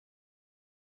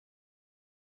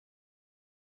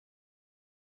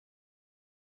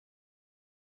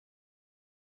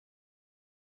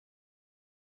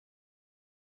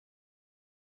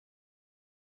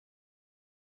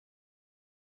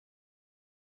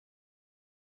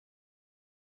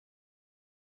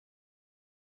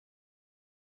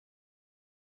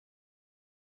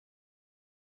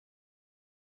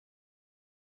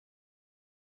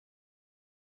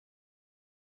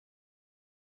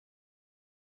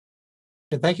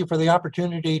And thank you for the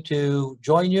opportunity to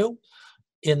join you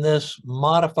in this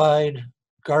modified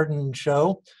garden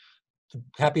show.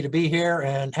 Happy to be here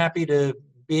and happy to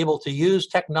be able to use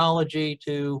technology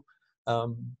to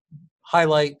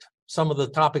highlight some of the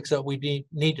topics that we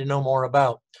need to know more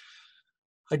about.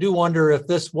 I do wonder if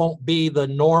this won't be the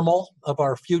normal of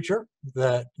our future,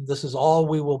 that this is all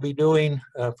we will be doing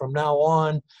from now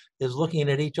on, is looking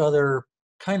at each other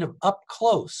kind of up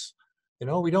close. You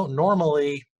know, we don't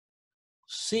normally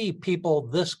see people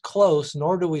this close,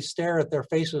 nor do we stare at their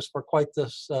faces for quite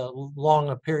this long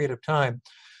a period of time.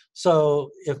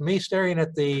 So if me staring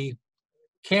at the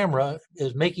camera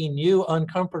is making you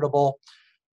uncomfortable,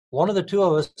 one of the two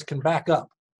of us can back up,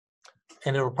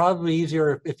 and it'll probably be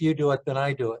easier if you do it than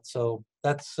I do it. So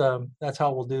that's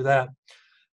how we'll do that.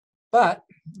 But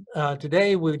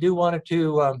today we do want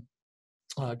to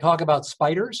talk about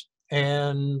spiders,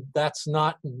 and that's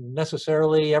not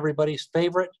necessarily everybody's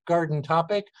favorite garden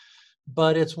topic,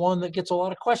 but it's one that gets a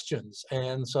lot of questions.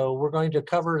 And so we're going to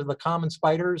cover the common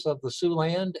spiders of the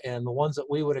Siouxland and the ones that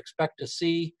we would expect to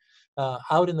see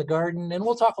out in the garden. And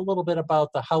we'll talk a little bit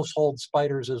about the household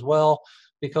spiders as well,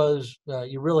 because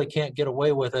you really can't get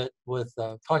away with it with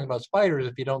talking about spiders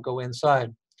if you don't go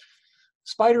inside.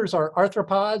 Spiders are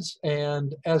arthropods,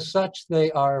 and as such,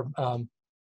 they are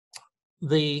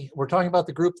we're talking about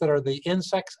the group that are the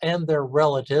insects and their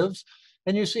relatives.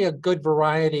 And you see a good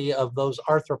variety of those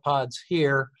arthropods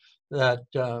here that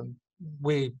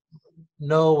we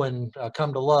know and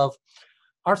come to love.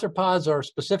 Arthropods are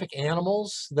specific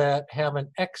animals that have an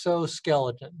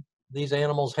exoskeleton. These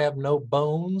animals have no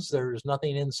bones. There's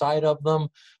nothing inside of them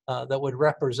that would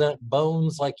represent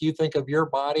bones like you think of your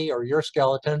body or your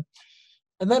skeleton.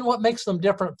 And then what makes them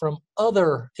different from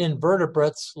other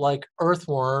invertebrates like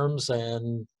earthworms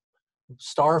and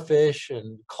starfish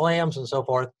and clams and so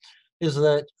forth is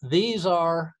that these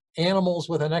are animals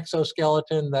with an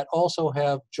exoskeleton that also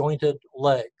have jointed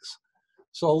legs.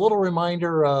 So a little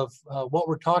reminder of what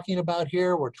we're talking about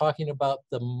here. We're talking about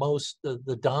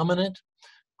the dominant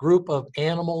group of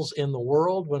animals in the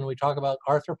world when we talk about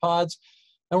arthropods.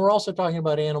 And we're also talking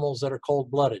about animals that are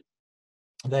cold-blooded.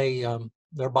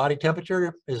 Their body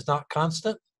temperature is not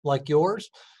constant like yours.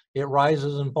 It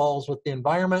rises and falls with the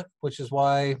environment, which is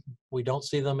why we don't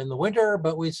see them in the winter,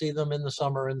 but we see them in the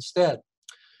summer instead.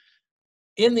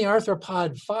 In the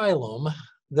arthropod phylum,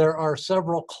 there are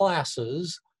several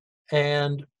classes,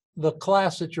 and the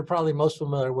class that you're probably most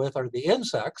familiar with are the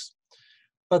insects,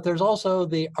 but there's also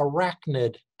the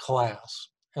arachnid class.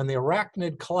 And the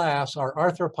arachnid class are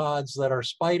arthropods that are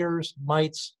spiders,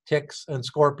 mites, ticks, and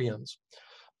scorpions.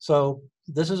 So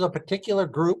this is a particular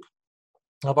group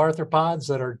of arthropods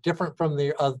that are different from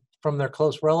their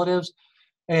close relatives.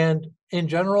 And in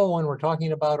general, when we're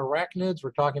talking about arachnids,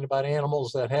 we're talking about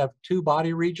animals that have two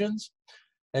body regions.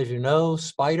 As you know,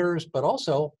 spiders, but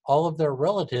also all of their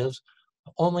relatives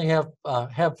only have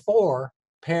 4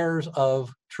 pairs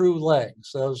of true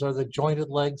legs. Those are the jointed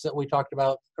legs that we talked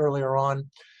about earlier on.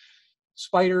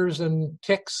 Spiders and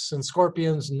ticks and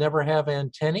scorpions never have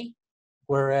antennae,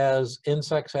 whereas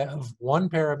insects have 1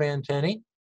 pair of antennae,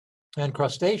 and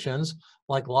crustaceans,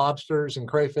 like lobsters and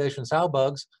crayfish and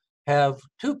sow-bugs, have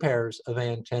 2 pairs of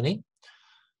antennae.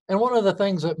 And one of the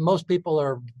things that most people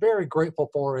are very grateful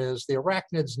for is the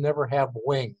arachnids never have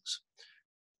wings.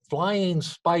 Flying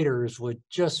spiders would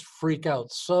just freak out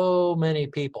so many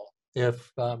people if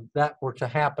that were to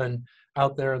happen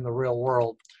out there in the real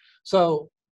world. So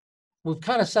we've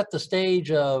kind of set the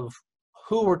stage of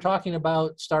who we're talking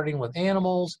about, starting with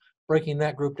animals, breaking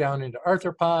that group down into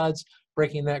arthropods,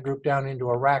 breaking that group down into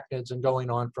arachnids, and going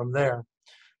on from there.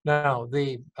 Now,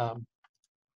 the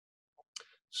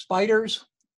spiders,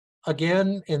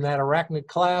 again, in that arachnid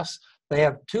class, they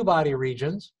have 2 body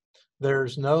regions.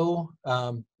 There's no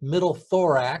middle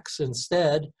thorax.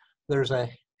 Instead, there's a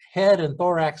head and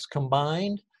thorax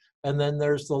combined, and then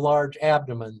there's the large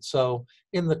abdomen. So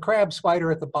in the crab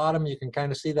spider at the bottom, you can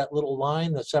kind of see that little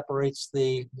line that separates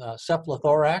the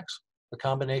cephalothorax, the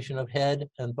combination of head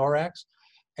and thorax,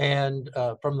 and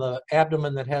from the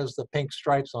abdomen that has the pink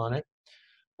stripes on it.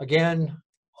 Again,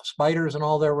 spiders and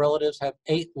all their relatives have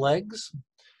 8 legs.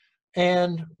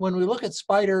 And when we look at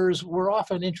spiders, we're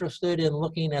often interested in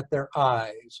looking at their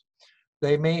eyes.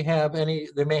 They may have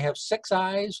 6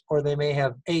 eyes, or they may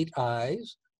have 8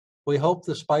 eyes. We hope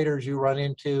the spiders you run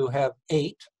into have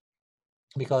 8,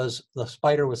 because the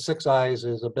spider with 6 eyes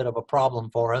is a bit of a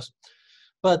problem for us.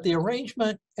 But the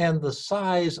arrangement and the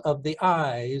size of the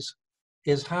eyes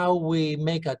is how we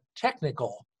make a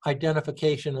technical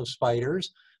identification of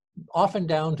spiders, often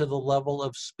down to the level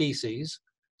of species.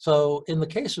 So in the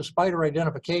case of spider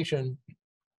identification,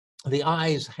 the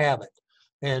eyes have it.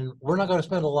 And we're not going to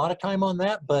spend a lot of time on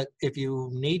that, but if you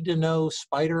need to know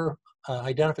spider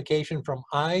identification from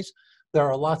eyes, there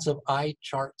are lots of eye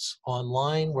charts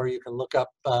online where you can look up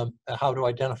how to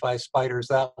identify spiders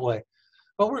that way.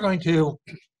 But we're going to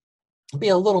be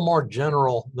a little more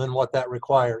general than what that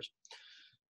requires.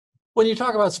 When you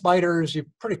talk about spiders, you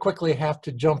pretty quickly have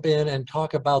to jump in and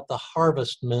talk about the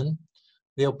harvestmen,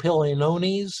 the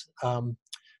Opilionones.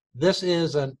 This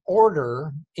is an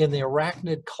order in the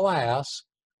arachnid class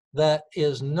that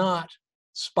is not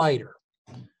spider.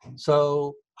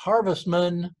 So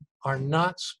harvestmen are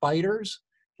not spiders.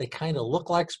 They kind of look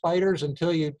like spiders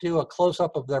until you do a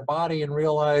close-up of their body and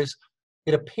realize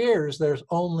it appears there's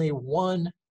only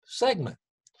one segment,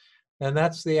 and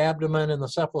that's the abdomen and the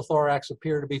cephalothorax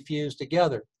appear to be fused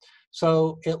together.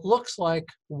 So it looks like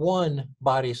one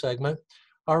body segment.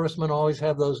 Harvestmen always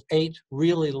have those 8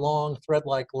 really long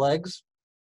thread-like legs.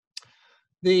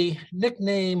 The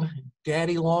nickname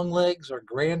Daddy Longlegs or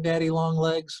Granddaddy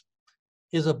Longlegs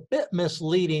is a bit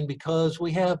misleading because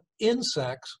we have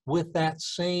insects with that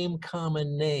same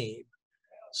common name.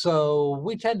 So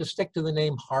we tend to stick to the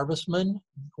name harvestman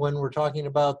when we're talking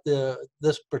about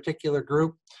this particular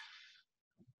group.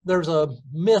 There's a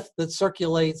myth that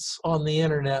circulates on the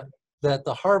internet that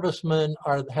the harvestmen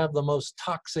have the most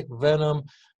toxic venom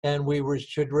and we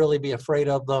should really be afraid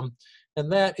of them.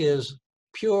 And that is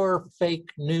pure fake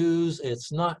news.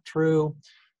 It's not true.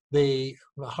 The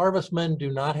harvestmen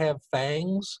do not have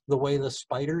fangs the way the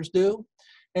spiders do.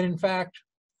 And in fact,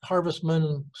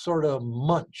 harvestmen sort of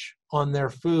munch on their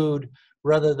food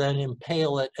rather than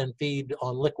impale it and feed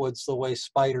on liquids the way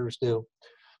spiders do.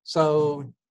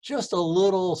 So just a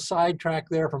little sidetrack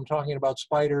there from talking about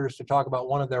spiders to talk about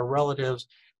one of their relatives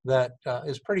that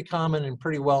is pretty common and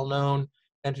pretty well known,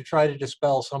 and to try to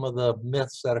dispel some of the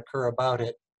myths that occur about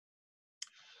it.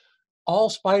 All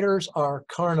spiders are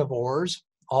carnivores.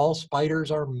 All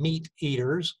spiders are meat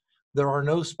eaters. There are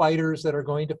no spiders that are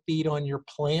going to feed on your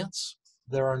plants.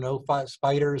 There are no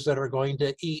spiders that are going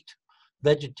to eat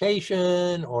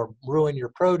vegetation or ruin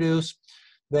your produce.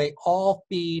 They all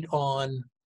feed on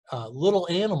little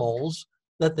animals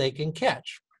that they can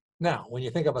catch. Now, when you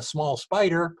think of a small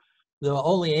spider, the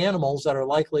only animals that are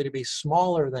likely to be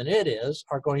smaller than it is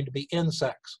are going to be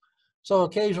insects. So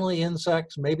occasionally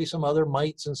insects, maybe some other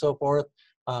mites and so forth,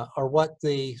 are what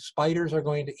the spiders are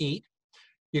going to eat.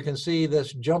 You can see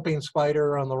this jumping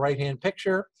spider on the right-hand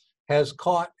picture has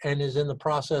caught and is in the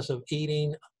process of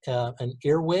eating an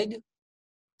earwig.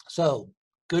 So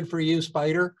good for you,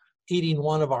 spider, eating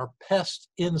one of our pest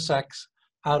insects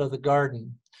out of the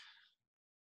garden.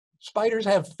 Spiders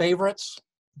have favorites.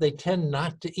 They tend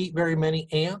not to eat very many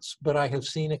ants, but I have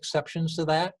seen exceptions to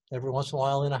that. Every once in a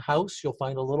while in a house, you'll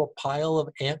find a little pile of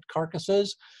ant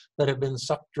carcasses that have been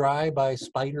sucked dry by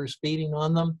spiders feeding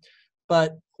on them.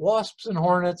 But wasps and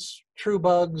hornets, true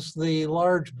bugs, the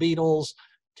large beetles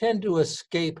tend to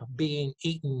escape being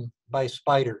eaten by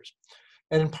spiders.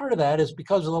 And part of that is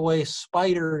because of the way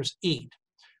spiders eat.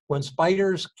 When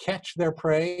spiders catch their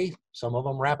prey, some of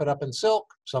them wrap it up in silk,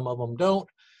 some of them don't.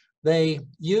 They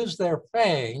use their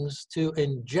fangs to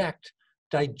inject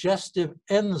digestive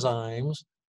enzymes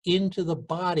into the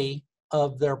body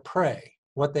of their prey,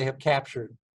 what they have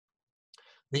captured.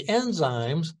 The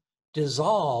enzymes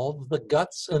dissolve the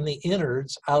guts and the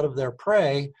innards out of their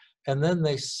prey, and then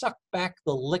they suck back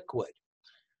the liquid.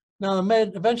 Now,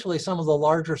 eventually some of the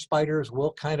larger spiders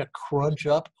will kind of crunch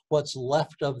up what's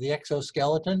left of the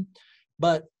exoskeleton,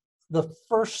 but the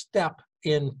first step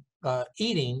in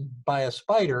eating by a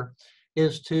spider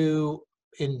is to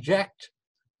inject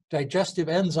digestive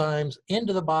enzymes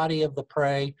into the body of the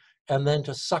prey and then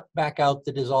to suck back out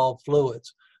the dissolved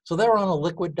fluids. So they're on a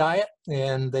liquid diet,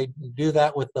 and they do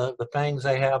that with the fangs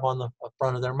they have on the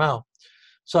front of their mouth.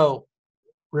 So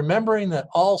remembering that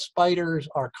all spiders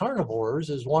are carnivores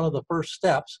is one of the first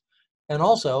steps. And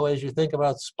also, as you think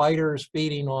about spiders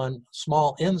feeding on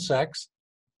small insects,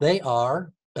 they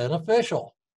are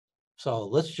beneficial. So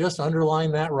let's just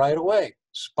underline that right away.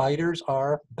 Spiders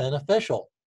are beneficial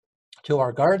to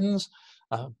our gardens.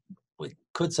 We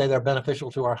could say they're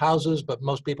beneficial to our houses, but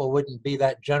most people wouldn't be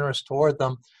that generous toward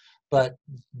them. But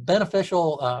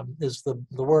beneficial is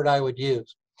the word I would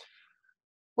use.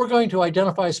 We're going to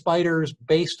identify spiders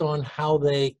based on how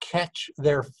they catch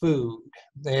their food.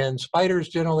 And spiders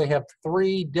generally have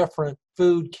 3 different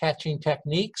food catching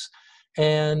techniques.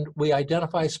 And we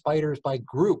identify spiders by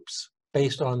groups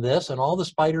based on this. And all the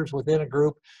spiders within a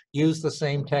group use the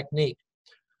same technique.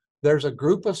 There's a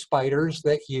group of spiders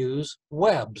that use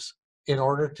webs in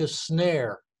order to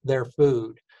snare their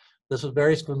food. This is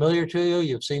very familiar to you.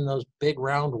 You've seen those big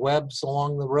round webs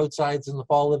along the roadsides in the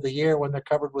fall of the year when they're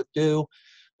covered with dew.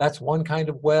 That's one kind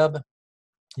of web.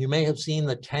 You may have seen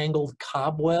the tangled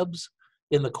cobwebs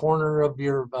in the corner of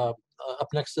your, up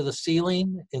next to the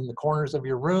ceiling, in the corners of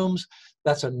your rooms.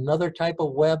 That's another type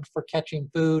of web for catching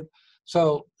food.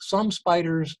 So some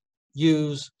spiders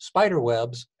use spider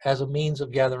webs as a means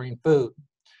of gathering food.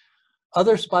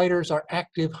 Other spiders are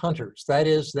active hunters. That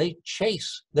is, they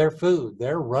chase their food.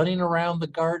 They're running around the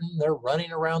garden. They're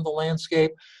running around the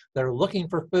landscape. They're looking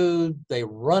for food. They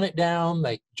run it down.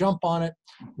 They jump on it.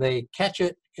 They catch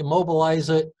it, immobilize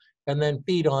it, and then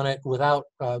feed on it without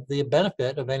the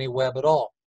benefit of any web at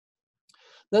all.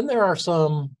 Then there are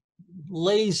some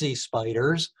lazy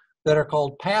spiders that are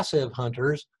called passive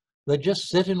hunters that just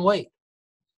sit and wait.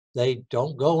 They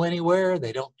don't go anywhere.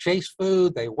 They don't chase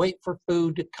food. They wait for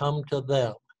food to come to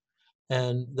them.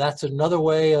 And that's another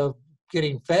way of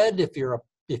getting fed. If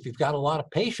you've got a lot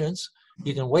of patience,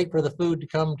 you can wait for the food to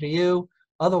come to you.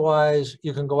 Otherwise,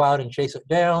 you can go out and chase it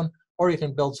down, or you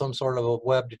can build some sort of a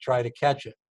web to try to catch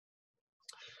it.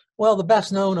 Well, the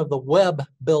best known of the web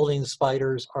building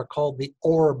spiders are called the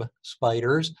orb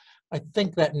spiders. I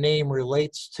think that name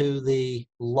relates to the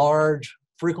large,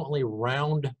 frequently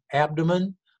round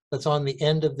abdomen that's on the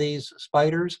end of these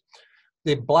spiders.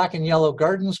 The black and yellow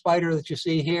garden spider that you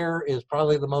see here is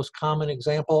probably the most common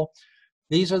example.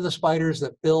 These are the spiders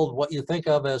that build what you think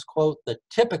of as, quote, the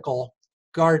typical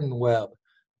garden web.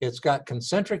 It's got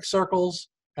concentric circles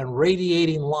and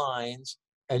radiating lines,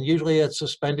 and usually it's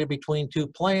suspended between two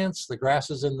plants. The grass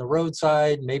is in the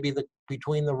roadside, maybe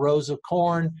between the rows of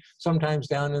corn, sometimes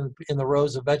down in the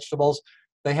rows of vegetables.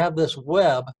 They have this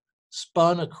web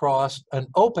spun across an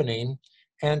opening,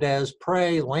 and as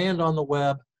prey land on the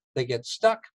web, they get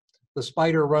stuck. The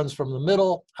spider runs from the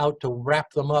middle out to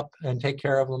wrap them up and take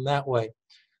care of them that way.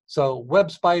 So web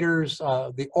spiders,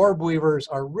 the orb weavers,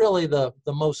 are really the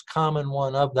most common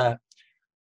one of that.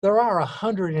 There are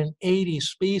 180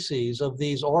 species of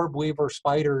these orb weaver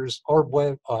spiders,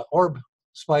 orb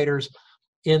spiders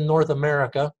in North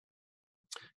America.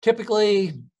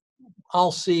 Typically,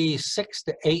 I'll see 6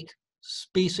 to 8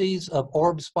 species of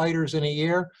orb spiders in a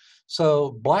year.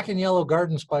 So black and yellow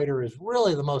garden spider is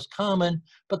really the most common,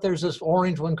 but there's this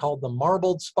orange one called the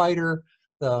marbled spider.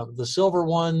 The silver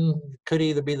one could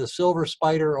either be the silver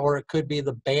spider or it could be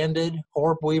the banded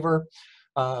orb weaver.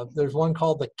 There's one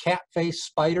called the cat face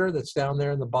spider that's down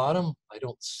there in the bottom. I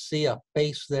don't see a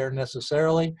face there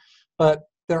necessarily, but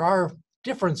there are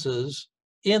differences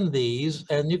in these,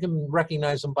 and you can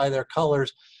recognize them by their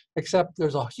colors, except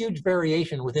there's a huge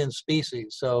variation within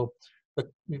species. So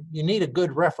you need a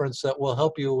good reference that will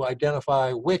help you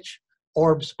identify which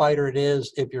orb spider it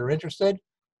is if you're interested.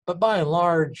 But by and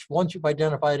large, once you've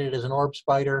identified it as an orb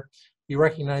spider, you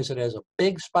recognize it as a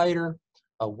big spider,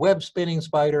 a web spinning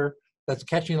spider that's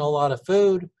catching a lot of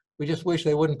food. We just wish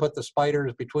they wouldn't put the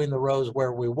spiders between the rows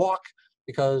where we walk,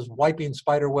 because wiping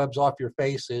spider webs off your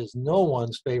face is no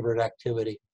one's favorite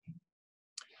activity.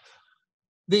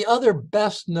 The other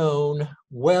best known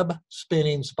web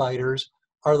spinning spiders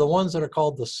are the ones that are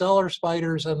called the cellar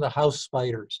spiders and the house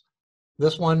spiders.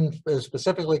 This one is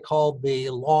specifically called the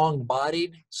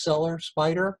long-bodied cellar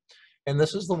spider, and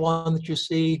this is the one that you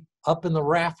see up in the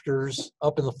rafters,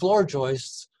 up in the floor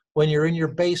joists, when you're in your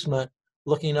basement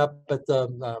looking up at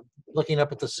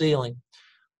the ceiling.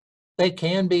 They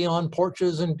can be on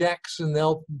porches and decks, and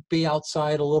they'll be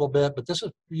outside a little bit, but this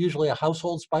is usually a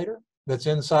household spider that's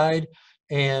inside,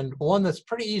 and one that's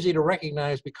pretty easy to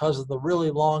recognize because of the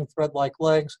really long thread-like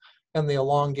legs and the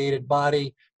elongated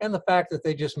body, and the fact that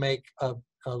they just make a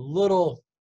little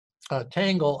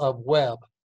tangle of web.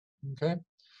 Okay,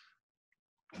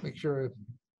 make sure I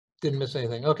didn't miss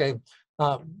anything. Okay,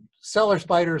 cellar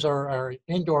spiders are an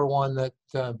indoor one that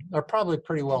are probably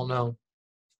pretty well known.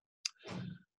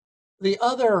 The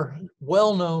other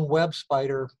well-known web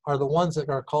spider are the ones that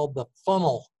are called the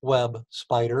funnel web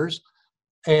spiders,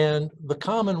 and the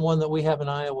common one that we have in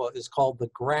Iowa is called the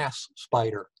grass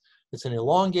spider. It's an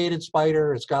elongated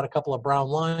spider. It's got a couple of brown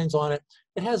lines on it.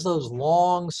 It has those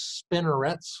long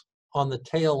spinnerets on the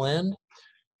tail end.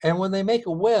 And when they make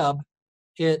a web,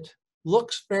 it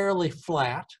looks fairly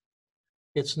flat.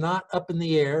 It's not up in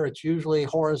the air. It's usually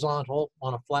horizontal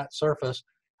on a flat surface.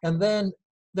 And then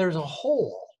there's a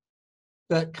hole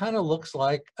that kind of looks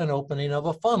like an opening of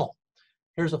a funnel.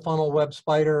 Here's a funnel web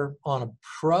spider on a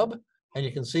shrub, and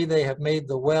you can see they have made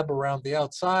the web around the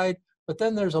outside, but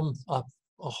then there's a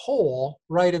hole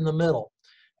right in the middle.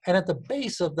 And at the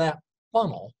base of that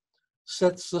funnel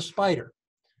sits the spider.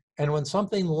 And when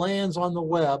something lands on the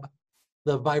web,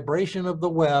 the vibration of the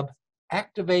web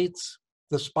activates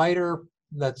the spider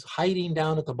that's hiding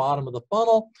down at the bottom of the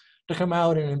funnel to come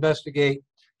out and investigate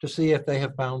to see if they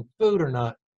have found food or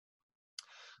not.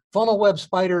 Funnel web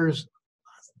spiders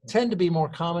tend to be more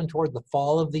common toward the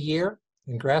fall of the year,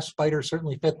 and grass spiders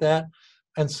certainly fit that.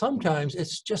 And sometimes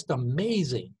it's just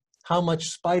amazing how much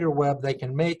spider web they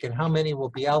can make and how many will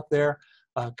be out there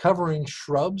covering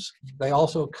shrubs. They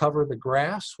also cover the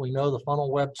grass. We know the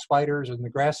funnel web spiders and the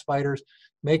grass spiders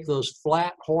make those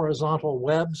flat horizontal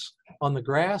webs on the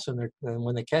grass, and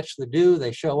when they catch the dew,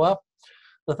 they show up.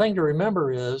 The thing to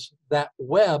remember is that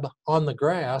web on the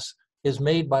grass is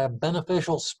made by a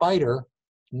beneficial spider,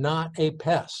 not a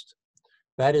pest.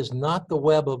 That is not the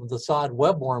web of the sod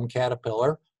webworm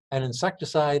caterpillar. An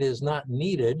insecticide is not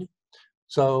needed.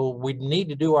 So we need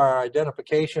to do our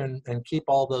identification and keep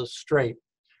all those straight.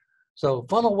 So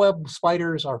funnel web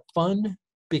spiders are fun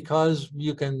because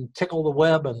you can tickle the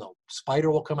web and the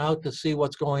spider will come out to see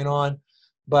what's going on.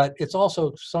 But it's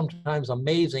also sometimes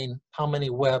amazing how many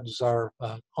webs are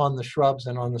on the shrubs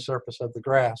and on the surface of the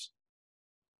grass.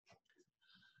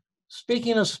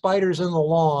 Speaking of spiders in the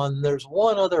lawn, there's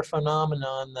one other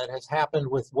phenomenon that has happened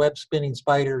with web spinning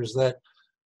spiders that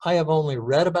I have only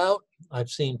read about. I've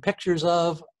seen pictures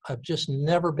of. I've just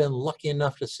never been lucky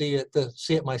enough to see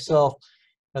it myself.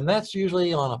 And that's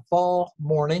usually on a fall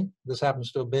morning. This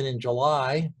happens to have been in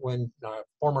July when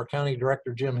former County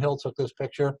Director Jim Hill took this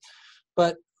picture.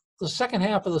 But the second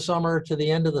half of the summer to the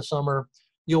end of the summer,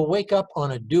 you'll wake up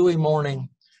on a dewy morning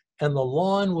and the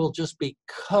lawn will just be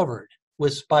covered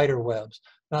with spider webs.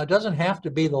 Now, it doesn't have to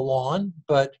be the lawn,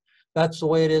 but that's the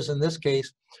way it is in this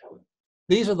case.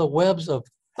 These are the webs of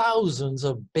thousands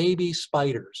of baby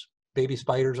spiders. Baby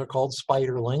spiders are called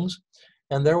spiderlings.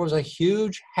 And there was a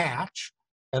huge hatch,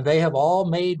 and they have all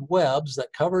made webs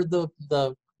that covered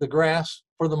the grass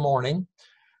for the morning.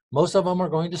 Most of them are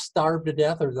going to starve to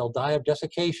death or they'll die of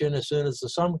desiccation as soon as the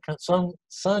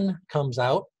sun comes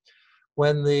out.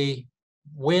 When the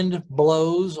wind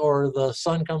blows or the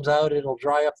sun comes out, it'll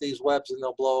dry up these webs and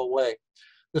they'll blow away.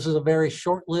 This is a very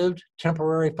short-lived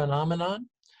temporary phenomenon,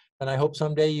 and I hope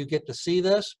someday you get to see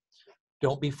this.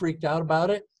 Don't be freaked out about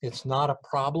it. It's not a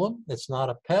problem. It's not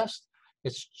a pest.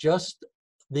 It's just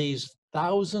these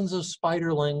thousands of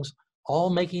spiderlings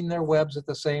all making their webs at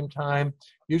the same time,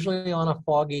 usually on a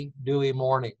foggy, dewy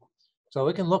morning. So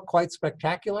it can look quite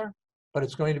spectacular, but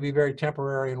it's going to be very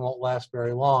temporary and won't last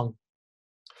very long.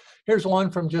 Here's one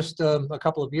from just a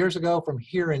couple of years ago from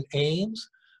here in Ames.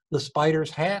 The spiders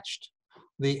hatched,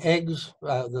 the eggs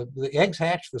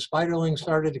hatched, the spiderlings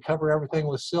started to cover everything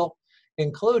with silk,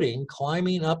 including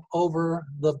climbing up over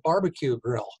the barbecue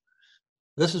grill.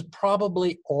 This is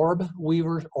probably orb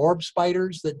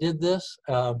spiders that did this,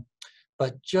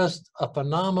 but just a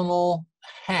phenomenal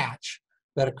hatch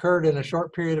that occurred in a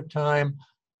short period of time,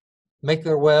 make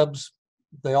their webs,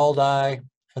 they all die,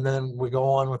 and then we go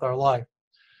on with our life.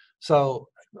 So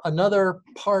another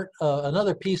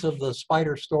piece of the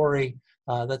spider story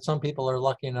that some people are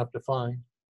lucky enough to find.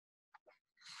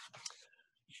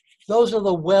 Those are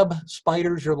the web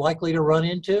spiders you're likely to run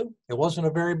into. It wasn't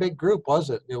a very big group, was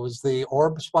it? It was the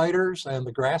orb spiders and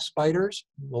the grass spiders,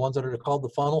 the ones that are called the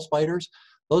funnel spiders.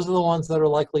 Those are the ones that are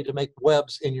likely to make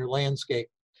webs in your landscape.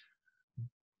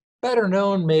 Better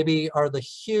known maybe are the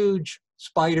huge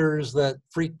spiders that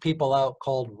freak people out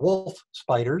called wolf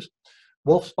spiders.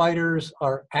 Wolf spiders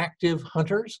are active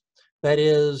hunters. That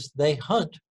is, they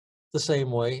hunt the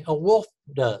same way a wolf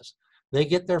does. They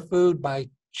get their food by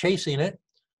chasing it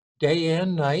day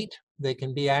and night. They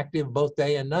can be active both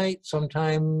day and night,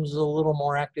 sometimes a little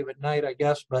more active at night, I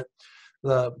guess, but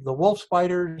the wolf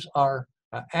spiders are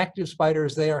active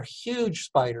spiders. They are huge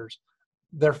spiders.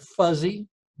 They're fuzzy.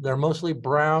 They're mostly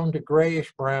brown to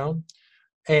grayish brown.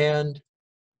 And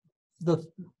the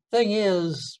thing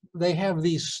is, they have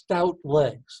these stout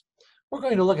legs. We're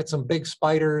going to look at some big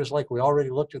spiders, like we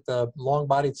already looked at the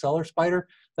long-bodied cellar spider,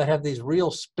 that have these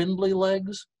real spindly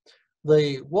legs.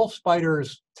 The wolf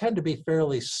spiders tend to be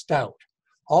fairly stout,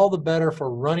 all the better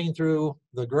for running through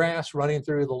the grass, running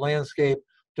through the landscape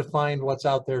to find what's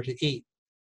out there to eat.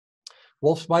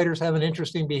 Wolf spiders have an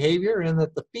interesting behavior in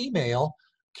that the female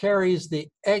carries the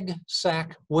egg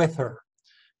sac with her.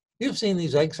 You've seen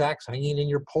these egg sacs hanging in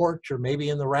your porch or maybe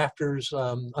in the rafters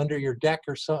under your deck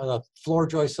or floor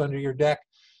joists under your deck.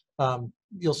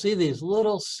 You'll see these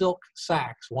little silk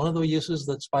sacs. One of the uses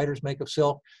that spiders make of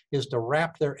silk is to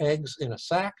wrap their eggs in a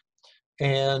sac.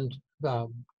 And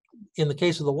in the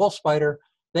case of the wolf spider,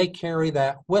 they carry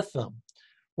that with them.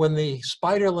 When the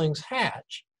spiderlings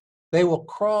hatch, they will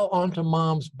crawl onto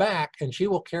mom's back and she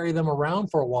will carry them around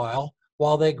for a while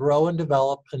they grow and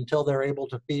develop until they're able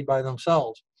to feed by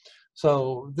themselves.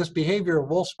 So this behavior of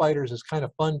wolf spiders is kind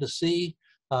of fun to see.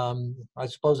 I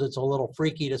suppose it's a little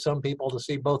freaky to some people to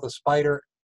see both a spider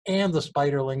and the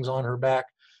spiderlings on her back,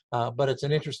 but it's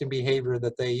an interesting behavior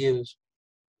that they use.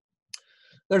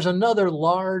 There's another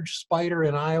large spider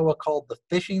in Iowa called the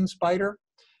fishing spider,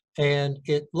 and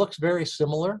it looks very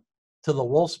similar to the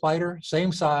wolf spider,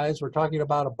 same size. We're talking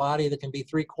about a body that can be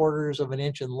 3/4 of an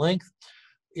inch in length.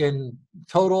 In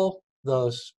total, the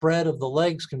spread of the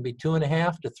legs can be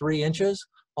 2.5 to 3 inches,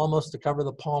 almost to cover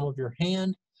the palm of your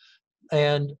hand.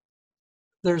 And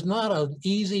there's not an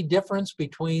easy difference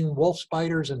between wolf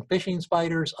spiders and fishing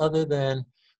spiders, other than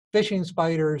fishing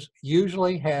spiders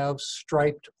usually have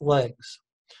striped legs.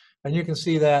 And you can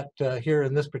see that here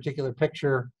in this particular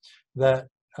picture, that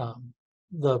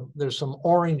there's some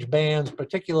orange bands,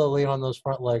 particularly on those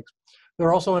front legs.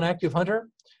 They're also an active hunter.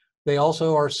 They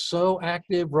also are so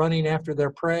active running after their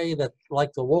prey that,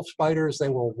 like the wolf spiders, they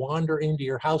will wander into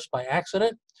your house by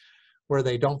accident, where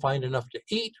they don't find enough to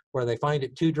eat, where they find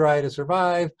it too dry to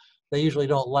survive. They usually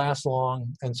don't last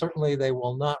long, and certainly they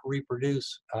will not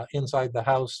reproduce inside the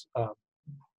house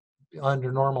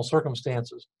under normal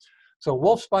circumstances. So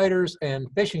wolf spiders and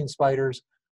fishing spiders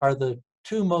are the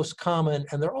two most common,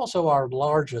 and they're also our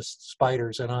largest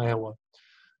spiders in Iowa.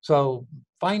 So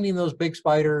finding those big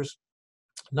spiders,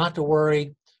 not to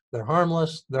worry, they're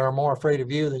harmless. They're more afraid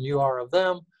of you than you are of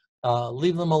them.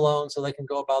 Leave them alone so they can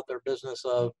go about their business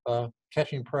of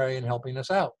catching prey and helping us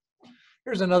out.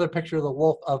 Here's another picture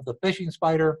of the fishing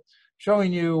spider,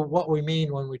 showing you what we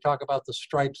mean when we talk about the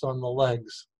stripes on the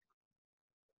legs.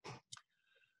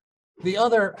 The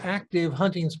other active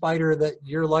hunting spider that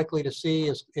you're likely to see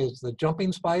is the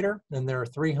jumping spider, and there are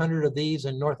 300 of these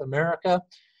in North America.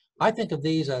 I think of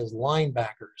these as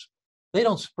linebackers. They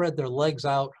don't spread their legs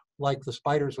out like the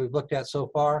spiders we've looked at so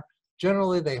far.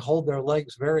 Generally, they hold their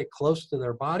legs very close to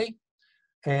their body,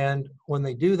 and when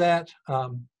they do that,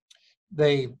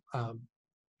 they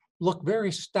look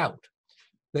very stout.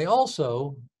 They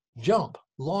also jump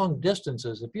long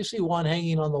distances. If you see one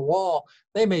hanging on the wall,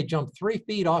 they may jump 3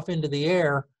 feet off into the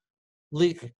air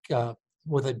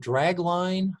with a drag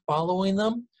line following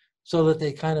them, so that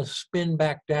they kind of spin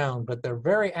back down. But they're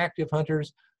very active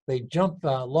hunters. They jump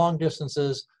long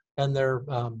distances, and they're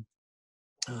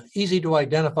easy to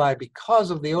identify because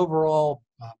of the overall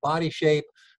body shape,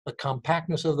 the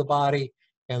compactness of the body,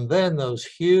 and then those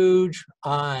huge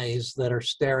eyes that are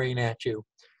staring at you.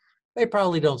 They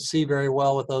probably don't see very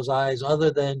well with those eyes,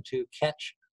 other than to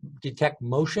detect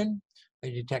motion.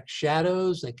 They detect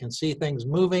shadows. They can see things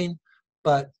moving.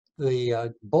 But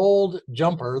the bold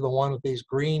jumper, the one with these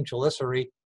green chelicerae,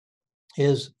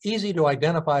 is easy to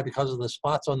identify because of the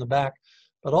spots on the back,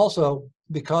 but also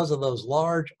because of those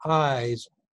large eyes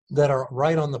that are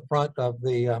right on the front of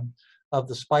the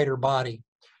spider body.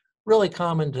 Really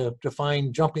common to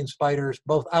find jumping spiders,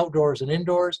 both outdoors and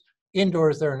indoors.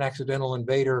 Indoors, they're an accidental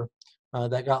invader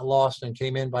that got lost and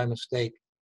came in by mistake.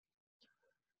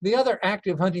 The other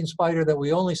active hunting spider that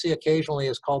we only see occasionally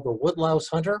is called the woodlouse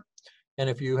hunter. And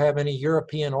if you have any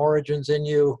European origins in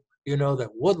you, you know that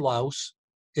woodlouse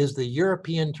is the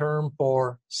European term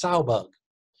for sowbug.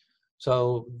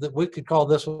 So we could call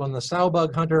this one the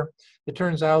sowbug hunter. It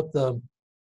turns out the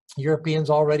Europeans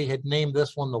already had named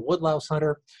this one the woodlouse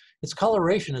hunter. Its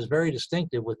coloration is very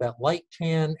distinctive, with that light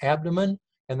tan abdomen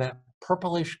and that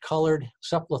purplish colored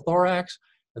cephalothorax,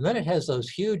 and then it has those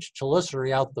huge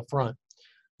chelicerae out the front.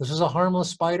 This is a harmless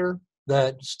spider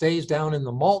that stays down in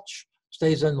the mulch,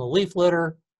 stays in the leaf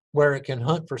litter, where it can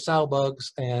hunt for sow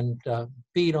bugs and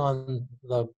feed on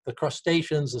the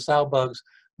crustaceans, the sow bugs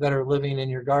that are living in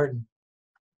your garden.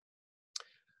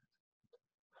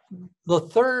 The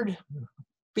third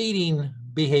feeding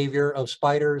behavior of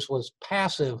spiders was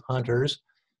passive hunters.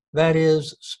 That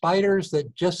is, spiders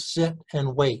that just sit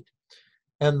and wait.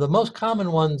 And the most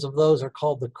common ones of those are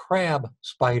called the crab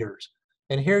spiders.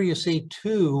 And here you see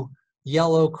two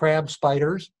yellow crab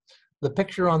spiders. The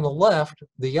picture on the left,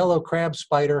 the yellow crab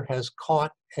spider has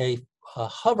caught a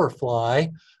hoverfly,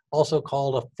 also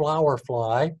called a flower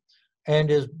fly,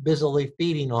 and is busily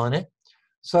feeding on it.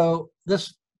 So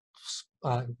this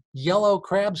yellow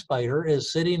crab spider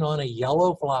is sitting on a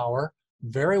yellow flower,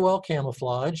 very well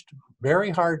camouflaged,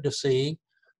 very hard to see.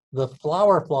 The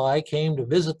flower fly came to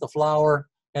visit the flower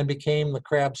and became the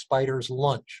crab spider's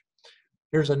lunch.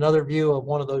 Here's another view of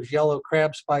one of those yellow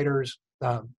crab spiders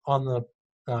on the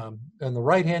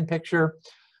right-hand picture.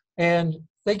 And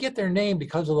they get their name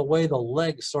because of the way the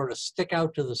legs sort of stick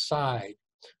out to the side.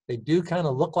 They do kind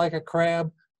of look like a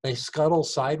crab. They scuttle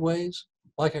sideways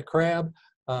like a crab,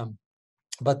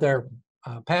 but they're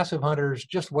passive hunters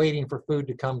just waiting for food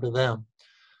to come to them.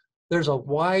 There's a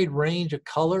wide range of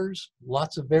colors,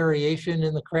 lots of variation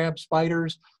in the crab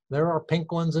spiders. There are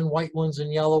pink ones and white ones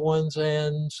and yellow ones,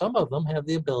 and some of them have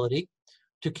the ability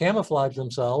to camouflage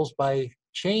themselves by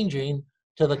changing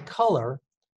to the color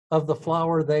of the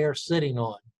flower they are sitting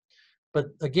on. But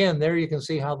again, there you can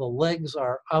see how the legs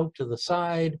are out to the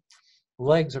side.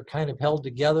 Legs are kind of held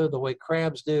together the way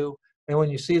crabs do. And when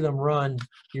you see them run,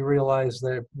 you realize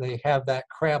that they have that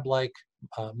crab-like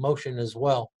motion as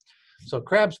well. So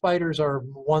crab spiders are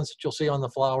ones that you'll see on the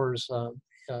flowers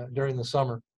during the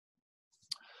summer.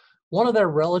 One of their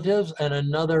relatives and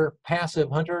another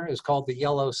passive hunter is called the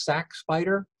yellow sac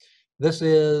spider. This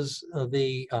is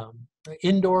the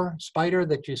indoor spider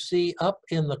that you see up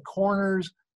in the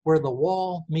corners where the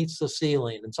wall meets the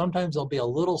ceiling. And sometimes there'll be a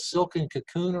little silken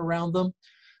cocoon around them.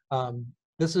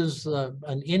 This is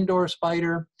an indoor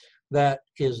spider that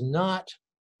is not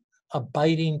a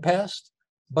biting pest,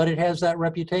 but it has that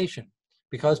reputation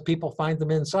because people find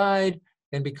them inside,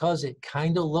 and because it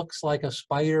kind of looks like a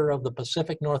spider of the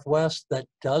Pacific Northwest that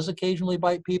does occasionally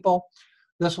bite people.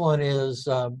 This one is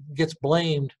gets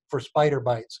blamed for spider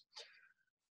bites.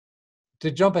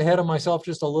 To jump ahead of myself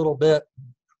just a little bit,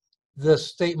 this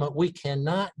statement, we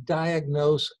cannot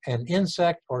diagnose an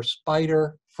insect or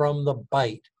spider from the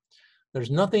bite.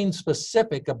 There's nothing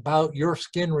specific about your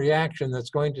skin reaction that's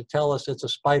going to tell us it's a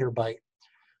spider bite.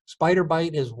 Spider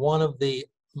bite is one of the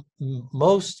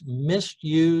most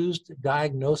misused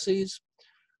diagnoses.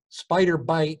 Spider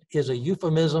bite is a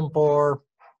euphemism for,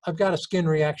 I've got a skin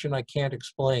reaction I can't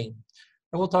explain.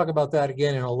 And we'll talk about that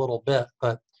again in a little bit,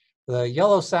 but the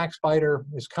yellow sac spider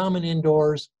is common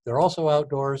indoors. They're also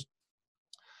outdoors.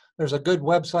 There's a good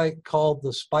website called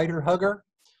the Spider Hugger,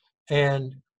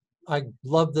 and I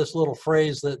love this little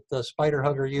phrase that the Spider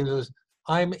Hugger uses,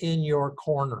 I'm in your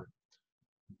corner,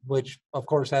 which of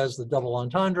course has the double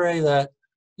entendre that,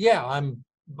 yeah,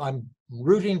 I'm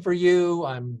rooting for you,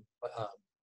 I'm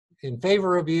in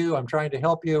favor of you, I'm trying to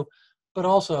help you, but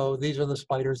also these are the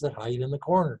spiders that hide in the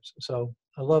corners. So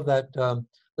I love that,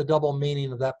 the double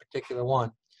meaning of that particular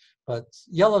one. But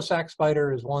yellow sac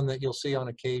spider is one that you'll see on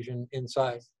occasion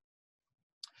inside.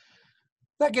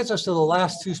 That gets us to the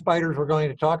last two spiders we're going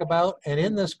to talk about, and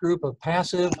in this group of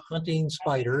passive hunting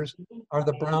spiders are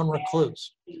the brown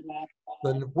recluse.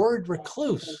 The word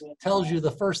recluse tells you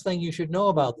the first thing you should know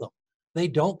about them. They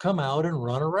don't come out and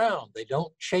run around. They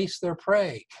don't chase their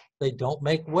prey. They don't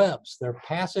make webs. They're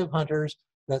passive hunters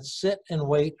that sit and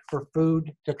wait for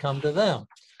food to come to them.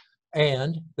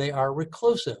 And they are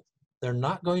reclusive. They're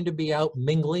not going to be out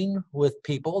mingling with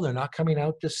people. They're not coming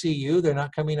out to see you. They're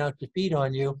not coming out to feed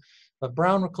on you. But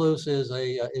brown recluse is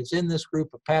in this group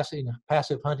of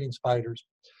passive hunting spiders.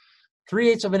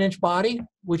 3/8 of an inch body,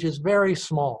 which is very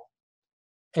small.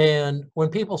 And when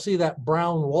people see that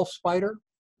brown wolf spider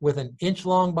with an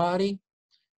inch-long body,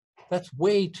 that's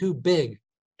way too big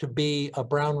to be a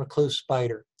brown recluse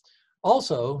spider.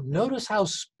 Also, notice how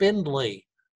spindly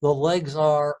the legs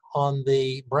are on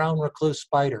the brown recluse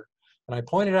spider. And I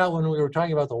pointed out when we were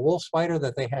talking about the wolf spider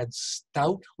that they had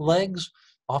stout legs,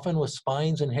 often with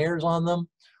spines and hairs on them.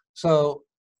 So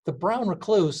the brown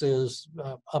recluse is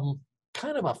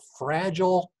kind of a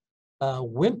fragile,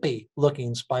 wimpy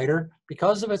looking spider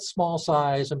because of its small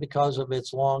size and because of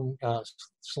its long,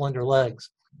 slender legs.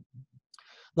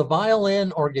 The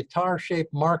violin or guitar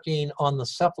shaped marking on the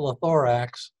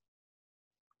cephalothorax,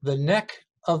 the neck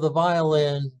of the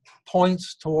violin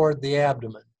points toward the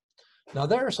abdomen. Now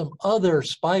there are some other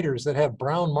spiders that have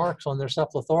brown marks on their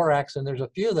cephalothorax, and there's a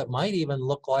few that might even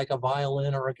look like a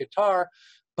violin or a guitar,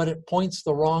 but it points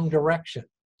the wrong direction.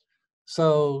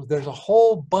 So there's a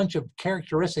whole bunch of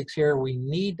characteristics here we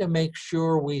need to make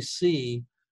sure we see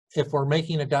if we're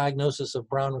making a diagnosis of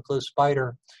brown recluse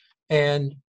spider.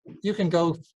 And you can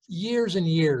go years and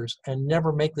years and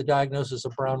never make the diagnosis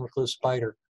of brown recluse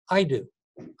spider. I do.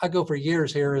 I go for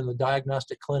years here in the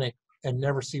diagnostic clinic and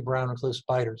never see brown recluse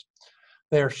spiders.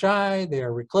 They are shy, they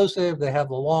are reclusive, they have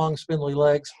the long spindly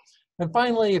legs. And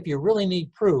finally, if you really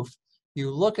need proof,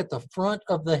 you look at the front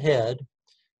of the head,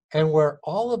 and where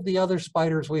all of the other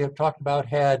spiders we have talked about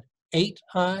had 8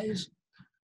 eyes,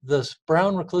 this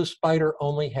brown recluse spider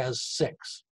only has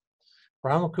 6.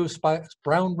 Brown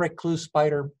recluse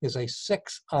spider is a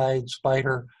 6-eyed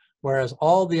spider, whereas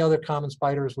all the other common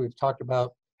spiders we've talked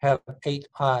about have 8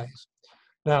 eyes.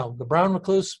 Now, the brown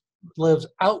recluse lives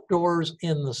outdoors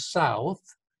in the south.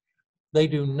 They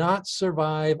do not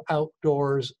survive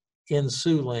outdoors in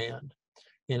Siouxland.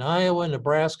 In Iowa,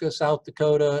 Nebraska, South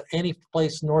Dakota, any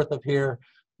place north of here,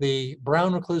 the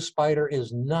brown recluse spider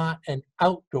is not an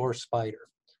outdoor spider.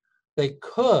 They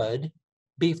could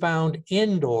be found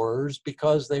indoors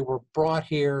because they were brought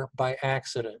here by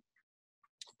accident.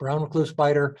 Brown recluse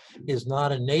spider is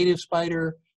not a native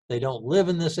spider. They don't live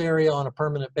in this area on a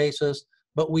permanent basis,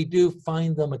 but we do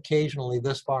find them occasionally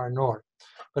this far north.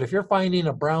 But if you're finding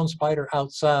a brown spider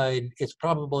outside, it's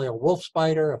probably a wolf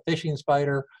spider, a fishing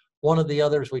spider, one of the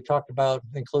others we talked about,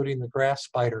 including the grass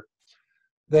spider.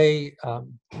 They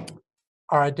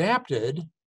are adapted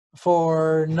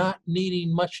for not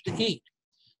needing much to eat,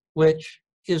 which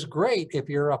is great if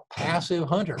you're a passive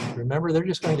hunter. Remember, they're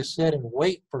just going to sit and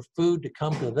wait for food to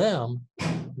come to them.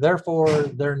 Therefore,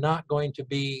 they're not going to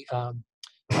be.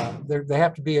 They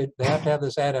have to have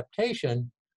this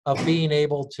adaptation of being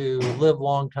able to live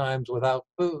long times without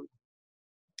food.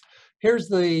 Here's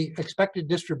the expected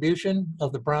distribution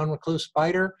of the brown recluse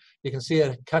spider. You can see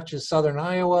it catches southern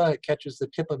Iowa, it catches the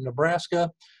tip of Nebraska.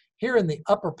 Here in the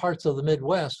upper parts of the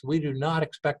Midwest, we do not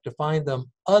expect to find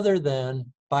them other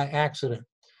than by accident.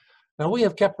 Now, we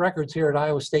have kept records here at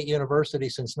Iowa State University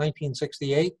since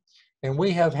 1968, and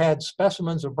we have had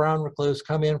specimens of brown recluse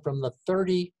come in from the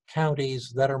 30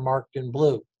 counties that are marked in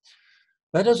blue.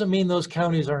 That doesn't mean those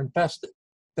counties are infested.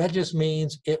 That just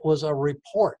means it was a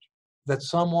report that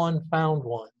someone found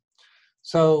one.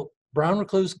 So brown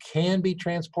recluse can be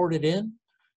transported in.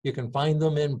 You can find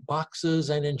them in boxes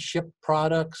and in shipped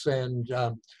products and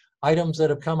items that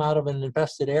have come out of an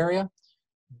infested area,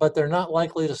 but they're not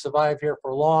likely to survive here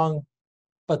for long.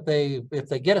 But if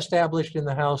they get established in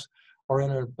the house or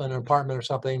in an apartment or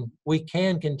something, we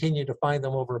can continue to find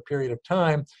them over a period of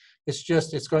time.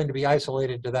 It's going to be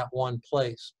isolated to that one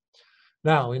place.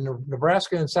 Now, in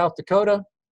Nebraska and South Dakota,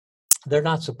 they're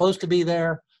not supposed to be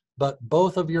there, but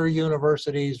both of your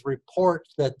universities report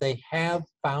that they have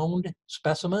found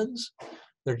specimens.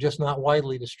 They're just not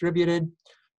widely distributed.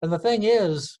 And the thing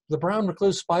is, the brown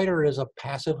recluse spider is a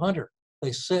passive hunter.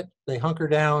 They sit, they hunker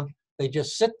down, they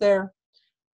just sit there.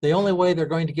 The only way they're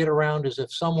going to get around is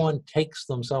if someone takes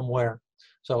them somewhere.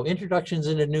 So introductions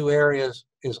into new areas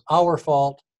is our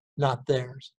fault, not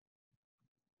theirs.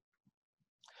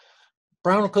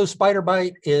 Brown recluse spider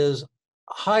bite is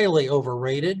highly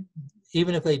overrated.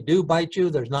 Even if they do bite you,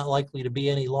 there's not likely to be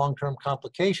any long-term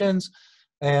complications.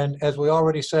 And as we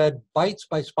already said, bites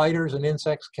by spiders and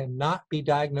insects cannot be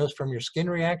diagnosed from your skin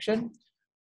reaction.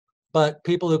 But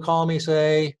people who call me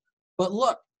say, but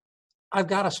look, I've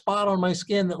got a spot on my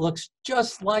skin that looks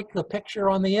just like the picture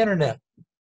on the internet.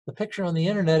 The picture on the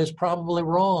internet is probably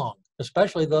wrong,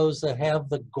 especially those that have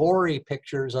the gory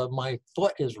pictures of my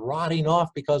foot is rotting off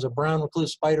because a brown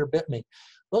recluse spider bit me.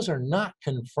 Those are not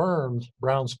confirmed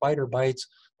brown spider bites.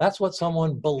 That's what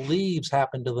someone believes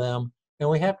happened to them. And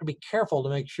we have to be careful to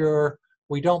make sure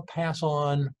we don't pass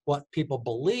on what people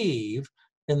believe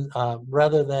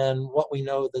rather than what we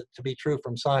know to be true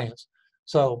from science.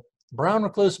 So brown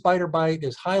recluse spider bite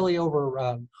is highly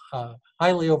overrated.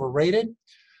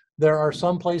 There are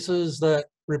some places that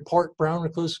report brown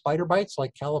recluse spider bites,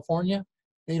 like California.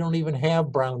 They don't even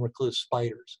have brown recluse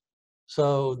spiders.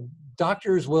 So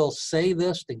doctors will say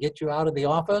this to get you out of the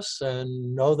office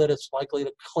and know that it's likely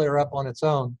to clear up on its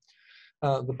own.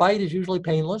 The bite is usually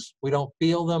painless. We don't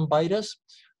feel them bite us.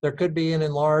 There could be an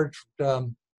enlarged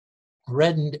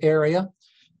reddened area.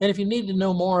 And if you need to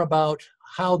know more about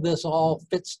how this all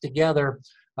fits together,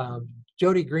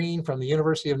 Jody Green from the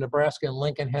University of Nebraska in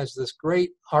Lincoln has this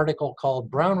great article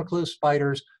called Brown Recluse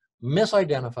Spiders,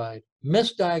 Misidentified,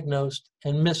 Misdiagnosed,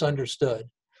 and Misunderstood.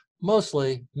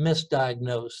 Mostly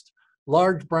misdiagnosed.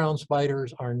 Large brown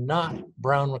spiders are not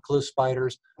brown recluse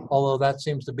spiders, although that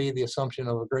seems to be the assumption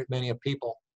of a great many of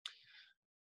people.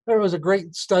 There was a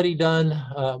great study done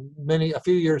a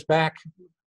few years back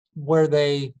where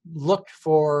they looked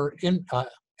for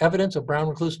evidence of brown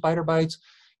recluse spider bites,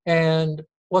 and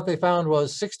what they found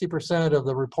was 60% of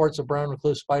the reports of brown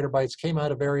recluse spider bites came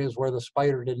out of areas where the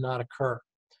spider did not occur.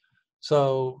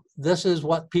 So this is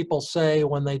what people say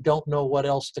when they don't know what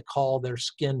else to call their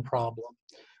skin problem.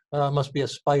 It must be a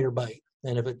spider bite.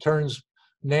 And if it turns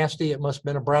nasty, it must have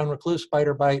been a brown recluse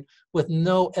spider bite with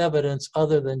no evidence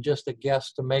other than just a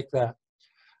guess to make that.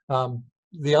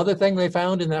 The other thing they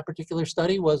found in that particular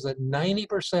study was that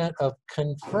 90% of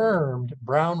confirmed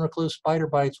brown recluse spider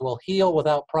bites will heal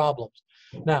without problems.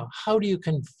 Now, how do you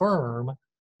confirm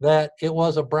that it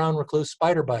was a brown recluse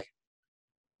spider bite?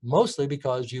 Mostly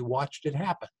because you watched it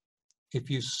happen.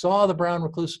 If you saw the brown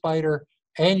recluse spider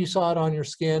and you saw it on your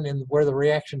skin and where the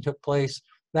reaction took place,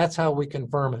 that's how we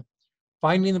confirm it.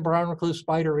 Finding the brown recluse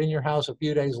spider in your house a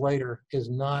few days later is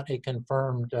not a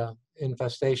confirmed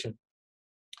infestation.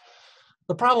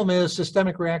 The problem is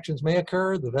systemic reactions may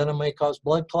occur, the venom may cause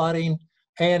blood clotting,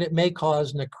 and it may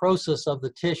cause necrosis of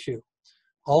the tissue.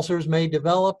 Ulcers may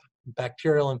develop,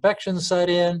 bacterial infections set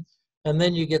in, and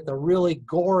then you get the really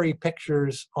gory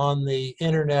pictures on the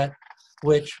internet,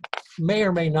 which may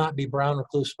or may not be brown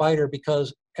recluse spider,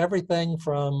 because everything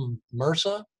from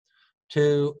MRSA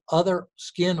to other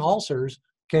skin ulcers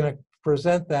can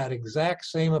present that exact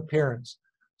same appearance.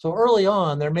 So early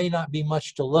on, there may not be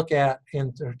much to look at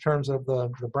in terms of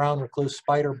the brown recluse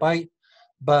spider bite,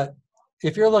 but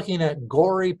if you're looking at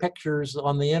gory pictures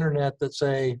on the internet that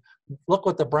say, look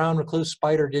what the brown recluse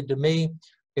spider did to me,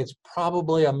 it's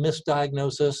probably a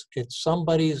misdiagnosis, it's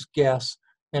somebody's guess,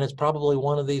 and it's probably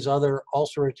one of these other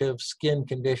ulcerative skin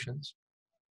conditions.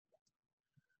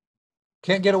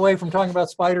 Can't get away from talking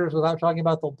about spiders without talking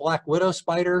about the black widow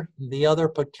spider, the other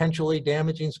potentially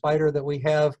damaging spider that we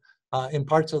have in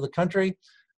parts of the country.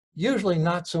 Usually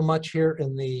not so much here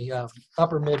in the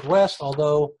upper Midwest,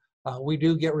 although we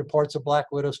do get reports of black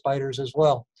widow spiders as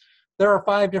well. There are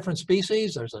 5 different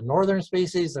species. There's a northern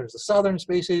species, there's a southern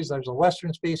species, there's a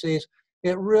western species.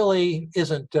 It really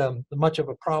isn't much of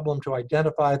a problem to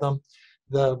identify them.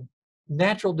 The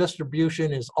natural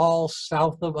distribution is all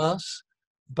south of us,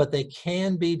 but they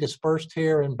can be dispersed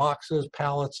here in boxes,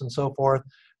 pallets, and so forth.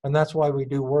 And that's why we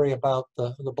do worry about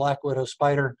the black widow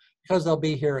spider, because they'll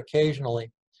be here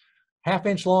occasionally. 1/2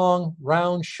 inch long,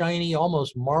 round, shiny,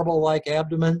 almost marble-like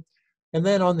abdomen. And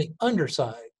then on the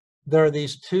underside, there are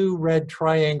these 2 red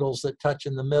triangles that touch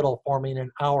in the middle, forming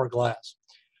an hourglass.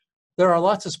 There are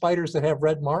lots of spiders that have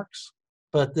red marks,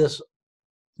 but this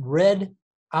red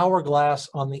hourglass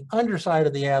on the underside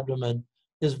of the abdomen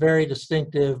is very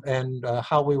distinctive and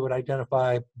how we would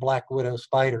identify black widow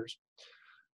spiders.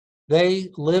 They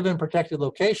live in protected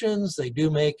locations. They do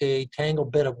make a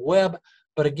tangled bit of web,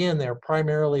 but again, they're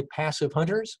primarily passive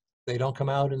hunters. They don't come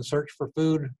out and search for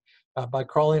food by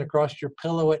crawling across your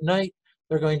pillow at night.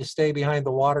 They're going to stay behind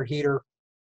the water heater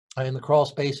in the crawl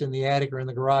space in the attic or in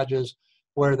the garages,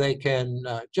 where they can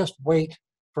just wait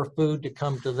for food to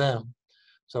come to them.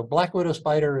 So black widow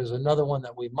spider is another one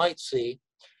that we might see.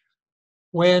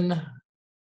 When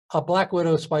a black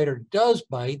widow spider does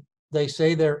bite, they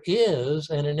say there is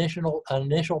an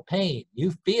initial pain.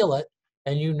 You feel it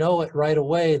and you know it right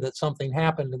away that something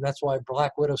happened, and that's why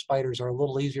black widow spiders are a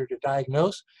little easier to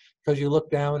diagnose, because you look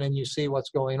down and you see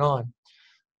what's going on.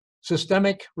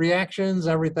 Systemic reactions,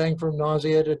 everything from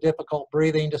nausea to difficult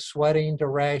breathing to sweating to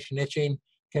rash and itching,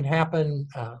 can happen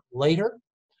later.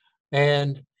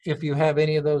 And if you have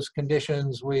any of those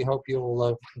conditions, we hope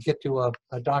you'll get to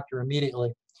a doctor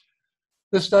immediately.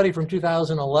 This study from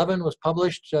 2011 was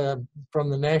published from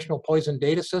the National Poison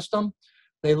Data System.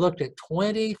 They looked at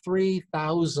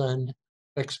 23,000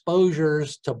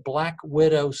 exposures to black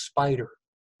widow spider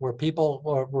where people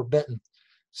were bitten.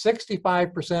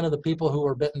 65% of the people who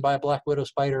were bitten by a black widow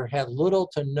spider had little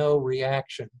to no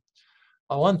reaction.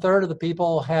 1/3 of the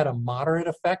people had a moderate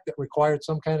effect that required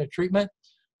some kind of treatment,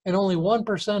 and only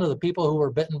 1% of the people who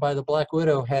were bitten by the black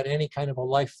widow had any kind of a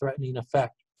life-threatening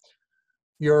effect.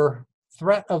 Your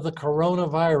threat of the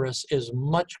coronavirus is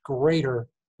much greater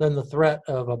than the threat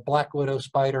of a black widow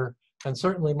spider, and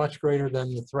certainly much greater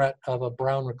than the threat of a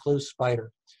brown recluse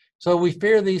spider. So we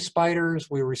fear these spiders,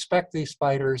 we respect these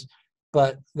spiders,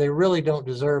 but they really don't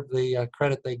deserve the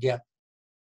credit they get.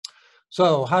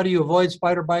 So how do you avoid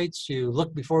spider bites? You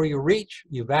look before you reach,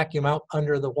 you vacuum out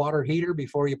under the water heater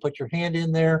before you put your hand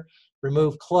in there,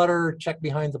 remove clutter, check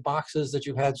behind the boxes that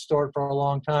you've had stored for a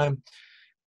long time.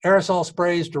 Aerosol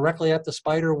sprays directly at the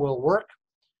spider will work.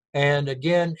 And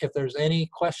again, if there's any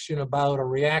question about a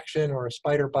reaction or a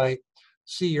spider bite,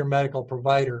 see your medical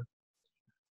provider.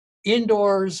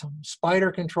 Indoors,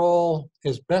 spider control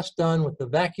is best done with the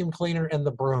vacuum cleaner and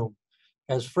the broom.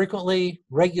 As frequently,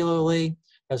 regularly,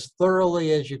 as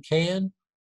thoroughly as you can.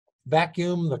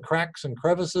 Vacuum the cracks and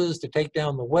crevices to take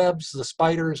down the webs, the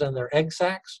spiders, and their egg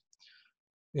sacs.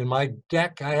 In my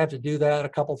deck, I have to do that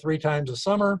 3 times a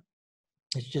summer.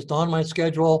 It's just on my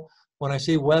schedule. When I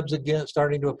see webs again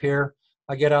starting to appear,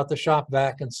 I get out the shop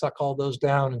vac and suck all those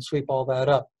down and sweep all that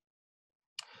up.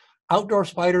 Outdoor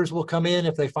spiders will come in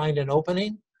if they find an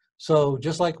opening. So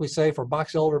just like we say for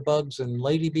box elder bugs and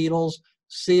lady beetles,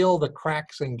 seal the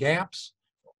cracks and gaps.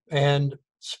 And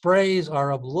sprays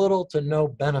are of little to no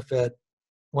benefit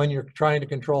when you're trying to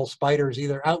control spiders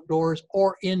either outdoors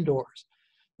or indoors.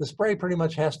 The spray pretty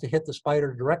much has to hit the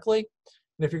spider directly.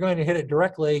 And if you're going to hit it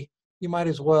directly, you might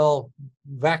as well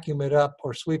vacuum it up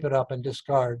or sweep it up and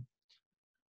discard.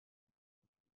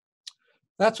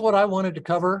 That's what I wanted to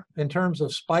cover in terms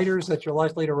of spiders that you're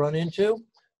likely to run into.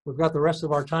 We've got the rest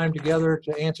of our time together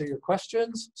to answer your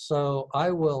questions. So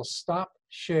I will stop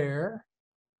share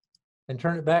and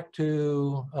turn it back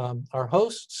to our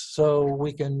hosts so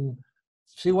we can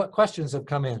see what questions have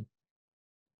come in.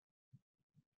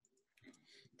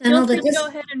 Feel free to go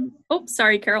ahead and, oh,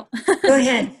 sorry, Carol. Go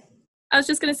ahead. I was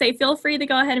just going to say, feel free to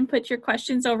go ahead and put your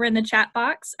questions over in the chat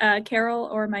box. Carol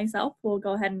or myself will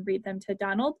go ahead and read them to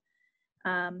Donald,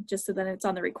 just so that it's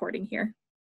on the recording here.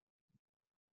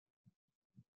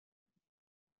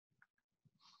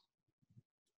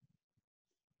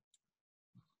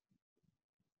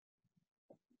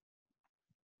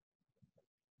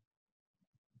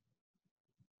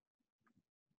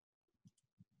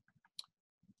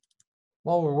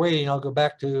 While we're waiting, I'll go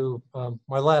back to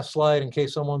my last slide in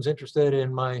case someone's interested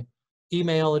in my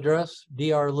email address,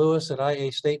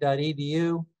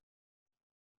 drlewis@iastate.edu.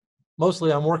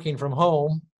 Mostly I'm working from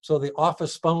home, so the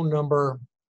office phone number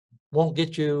won't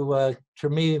get you to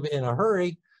me in a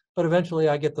hurry, but eventually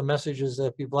I get the messages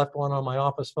if you've left one on my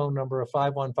office phone number of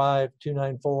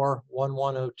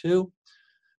 515-294-1102.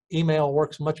 Email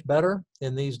works much better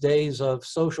in these days of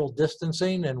social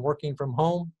distancing and working from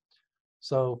home.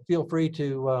 So feel free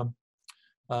to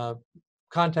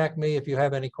contact me if you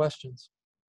have any questions.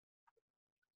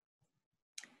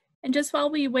 And just while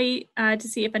we wait to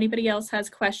see if anybody else has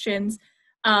questions,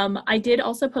 I did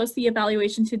also post the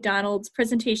evaluation to Donald's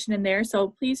presentation in there, so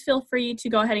please feel free to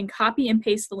go ahead and copy and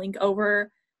paste the link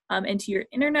over into your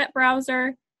internet browser.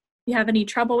 If you have any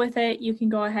trouble with it, you can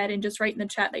go ahead and just write in the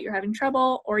chat that you're having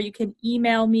trouble, or you can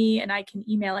email me and I can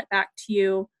email it back to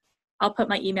you. I'll put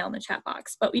my email in the chat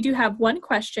box. But we do have one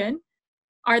question.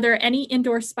 Are there any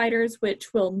indoor spiders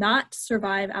which will not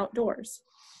survive outdoors?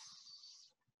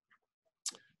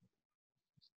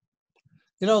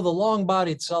 You know, the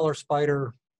long-bodied cellar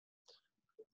spider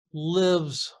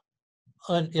lives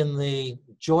in the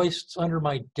joists under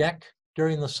my deck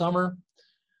during the summer,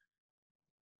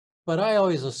 but I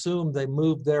always assumed they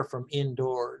moved there from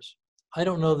indoors. I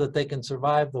don't know that they can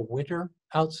survive the winter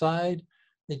outside.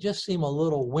 They just seem a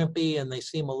little wimpy and they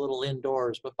seem a little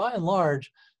indoors, but by and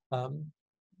large,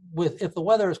 if the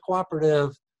weather is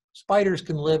cooperative, spiders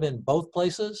can live in both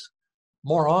places.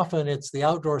 More often, it's the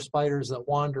outdoor spiders that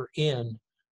wander in.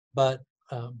 But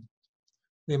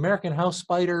the American house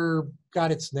spider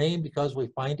got its name because we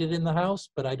find it in the house,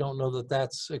 but I don't know that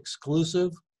that's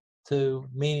exclusive to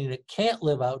meaning it can't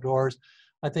live outdoors.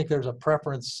 I think there's a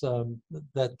preference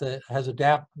that has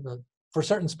adapted for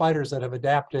certain spiders that have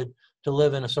adapted to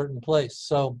live in a certain place.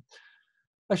 So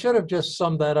I should have just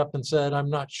summed that up and said, I'm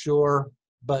not sure,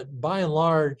 but by and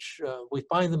large, we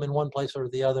find them in one place or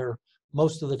the other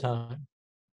most of the time.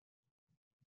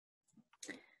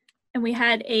 And we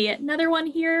had another one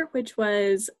here, which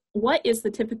was, what is the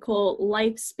typical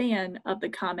lifespan of the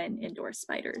common indoor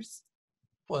spiders?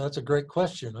 Well, that's a great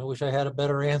question. I wish I had a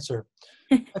better answer.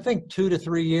 I think 2 to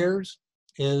 3 years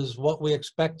is what we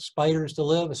expect spiders to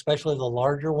live, especially the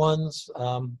larger ones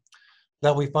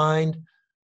that we find.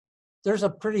 There's a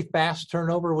pretty fast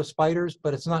turnover with spiders,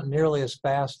 but it's not nearly as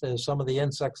fast as some of the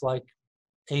insects like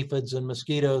aphids and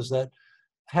mosquitoes that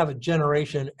have a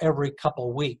generation every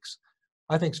couple weeks.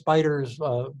 I think spiders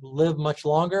live much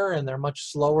longer and they're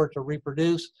much slower to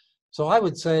reproduce. So I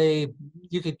would say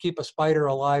you could keep a spider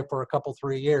alive for a couple,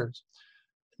 3 years.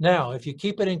 Now, if you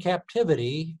keep it in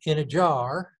captivity in a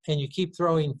jar and you keep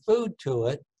throwing food to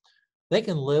it, they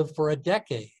can live for a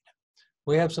decade.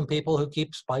 We have some people who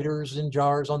keep spiders in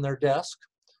jars on their desk.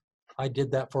 I did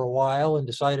that for a while and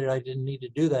decided I didn't need to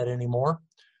do that anymore.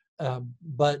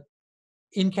 But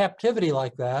in captivity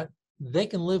like that, they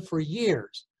can live for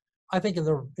years. I think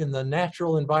in the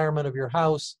natural environment of your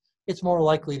house, it's more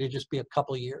likely to just be a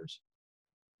couple years.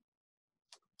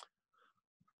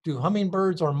 Do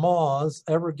hummingbirds or moths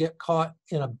ever get caught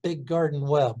in a big garden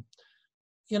web?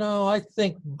 You know, I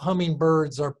think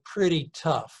hummingbirds are pretty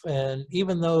tough. And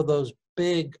even though those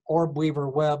big orb weaver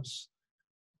webs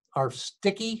are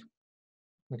sticky,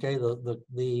 okay,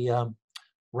 the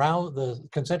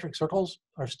concentric circles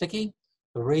are sticky,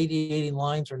 the radiating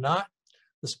lines are not.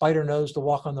 The spider knows to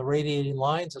walk on the radiating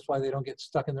lines. That's why they don't get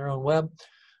stuck in their own web.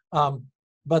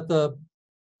 But the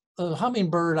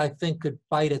hummingbird, I think, could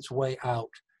fight its way out.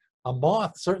 A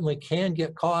moth certainly can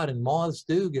get caught, and moths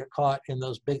do get caught in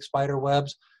those big spider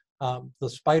webs. The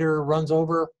spider runs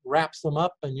over, wraps them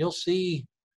up, and you'll see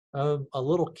a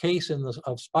little case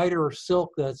of spider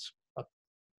silk that's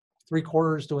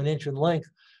 3/4 to an inch in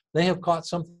length. They have caught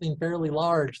something fairly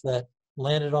large that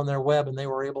landed on their web, and they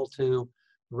were able to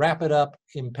wrap it up,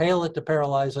 impale it to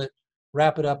paralyze it,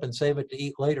 wrap it up, and save it to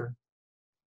eat later.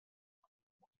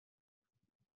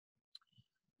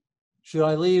 Should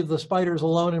I leave the spiders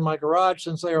alone in my garage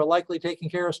since they are likely taking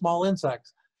care of small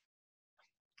insects?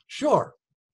 Sure.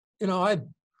 You know,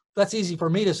 that's easy for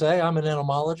me to say. I'm an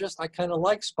entomologist. I kind of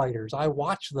like spiders. I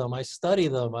watch them. I study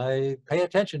them. I pay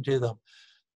attention to them.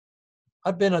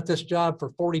 I've been at this job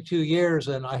for 42 years,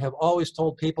 and I have always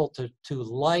told people to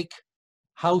like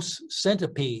house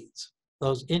centipedes,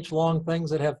 those inch-long things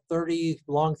that have 30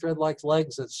 long thread-like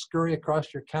legs that scurry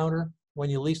across your counter when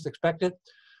you least expect it.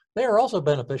 They are also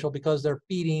beneficial because they're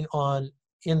feeding on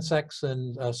insects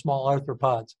and small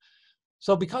arthropods.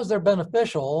 So because they're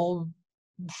beneficial,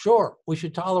 sure, we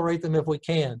should tolerate them if we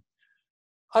can.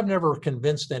 I've never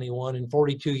convinced anyone in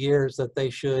 42 years that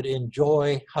they should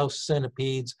enjoy house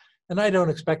centipedes And I don't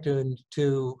expect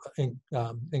to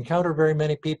encounter very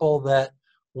many people that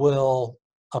will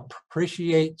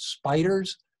appreciate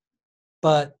spiders,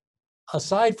 but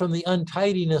aside from the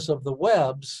untidiness of the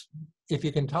webs, if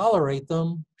you can tolerate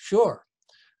them, sure.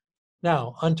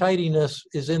 Now, untidiness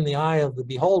is in the eye of the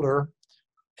beholder,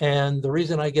 and the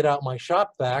reason I get out my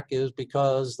shop vac is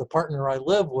because the partner I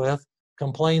live with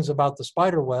complains about the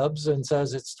spider webs and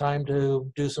says it's time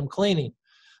to do some cleaning.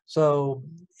 So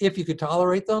if you could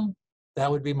tolerate them, that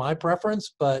would be my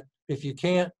preference, but if you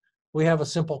can't, we have a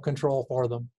simple control for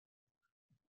them.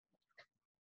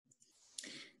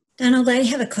 Donald, I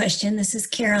have a question. This is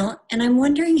Carol, and I'm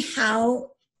wondering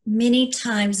how many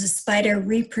times a spider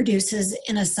reproduces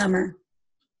in a summer.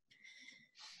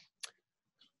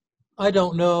 I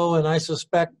don't know, and I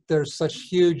suspect there's such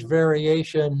huge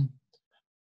variation.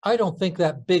 I don't think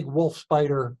that big wolf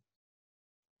spider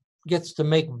gets to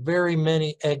make very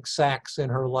many egg sacs in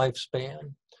her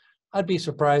lifespan. I'd be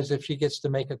surprised if she gets to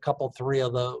make a couple, 3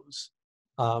 of those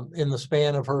in the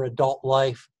span of her adult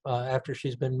life after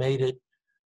she's been mated.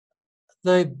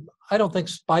 I don't think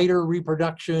spider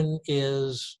reproduction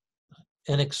is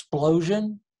an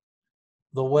explosion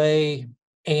the way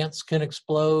ants can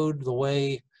explode, the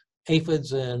way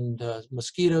aphids and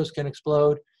mosquitoes can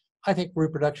explode. I think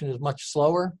reproduction is much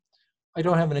slower. I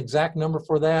don't have an exact number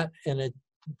for that, and it's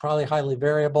probably highly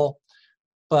variable,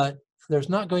 but there's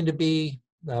not going to be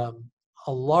a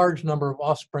large number of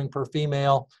offspring per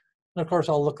female. And of course,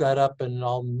 I'll look that up and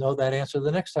I'll know that answer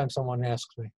the next time someone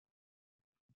asks me.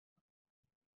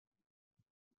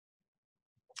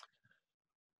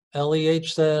 LEH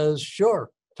says,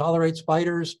 sure, tolerate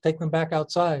spiders, take them back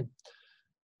outside.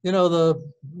 You know,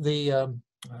 the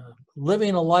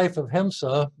living a life of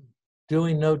HIMSA,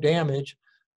 doing no damage,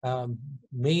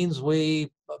 means we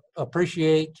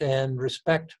appreciate and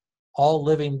respect all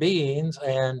living beings,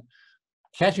 and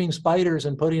catching spiders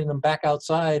and putting them back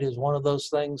outside is one of those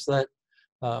things that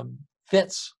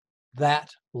fits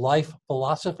that life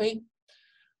philosophy.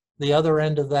 The other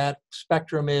end of that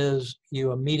spectrum is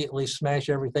you immediately smash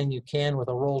everything you can with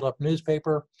a rolled up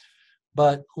newspaper.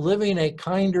 But living a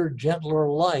kinder, gentler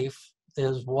life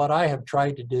is what I have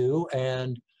tried to do,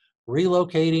 and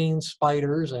relocating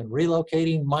spiders and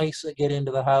relocating mice that get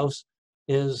into the house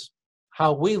is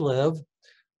how we live.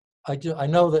 I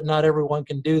know that not everyone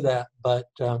can do that, but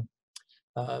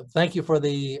thank you for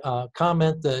the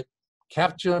comment that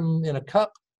catch them in a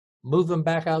cup, move them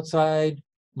back outside,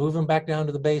 move them back down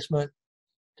to the basement,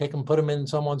 take them, put them in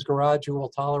someone's garage who will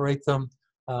tolerate them,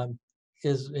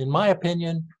 is, in my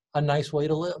opinion, a nice way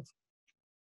to live.